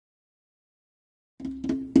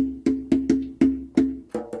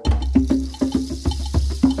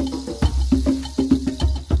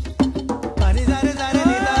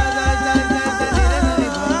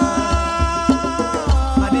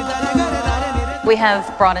We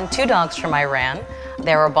have brought in 2 dogs from Iran.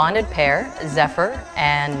 They're a bonded pair, Sepehr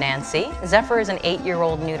and Nancy. Sepehr is an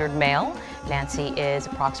 8-year-old neutered male. Nancy is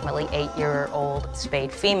approximately 8-year-old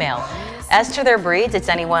spayed female. As to their breeds, it's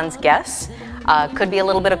anyone's guess. Could be a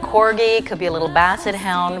little bit of Corgi, could be a little Basset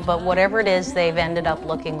Hound, but whatever it is, they've ended up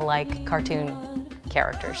looking like cartoon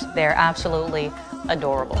characters. They're absolutely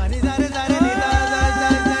adorable.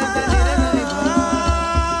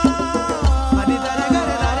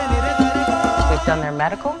 We've done their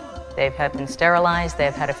medical. They've been sterilized,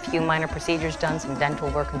 they've had a few minor procedures done, some dental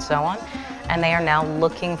work and so on, and they are now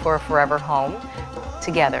looking for a forever home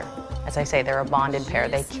together. As I say, they're a bonded pair.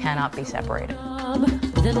 They cannot be separated.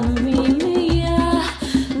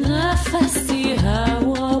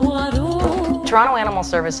 Toronto Animal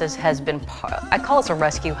Services has been, I call us a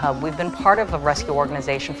rescue hub. We've been part of a rescue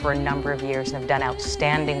organization for a number of years and have done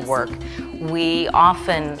outstanding work. We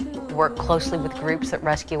often work closely with groups that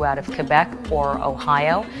rescue out of Quebec or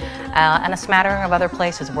Ohio, and a smattering of other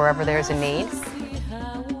places wherever there's a need.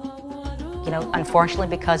 You know, unfortunately,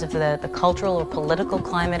 because of the cultural or political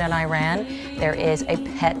climate in Iran, there is a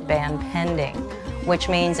pet ban pending, which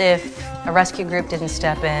means if a rescue group didn't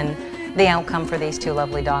step in, the outcome for these 2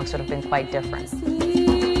 lovely dogs would have been quite different.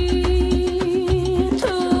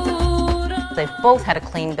 They've both had a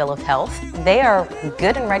clean bill of health. They are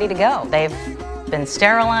good and ready to go. They've been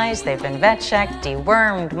sterilized, they've been vet checked,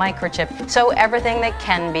 dewormed, microchipped. So everything that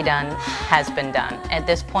can be done has been done. At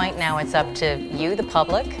this point now it's up to you, the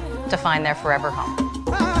public, to find their forever home.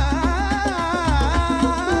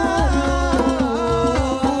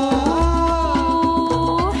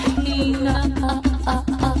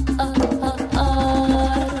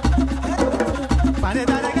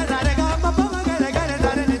 Paneta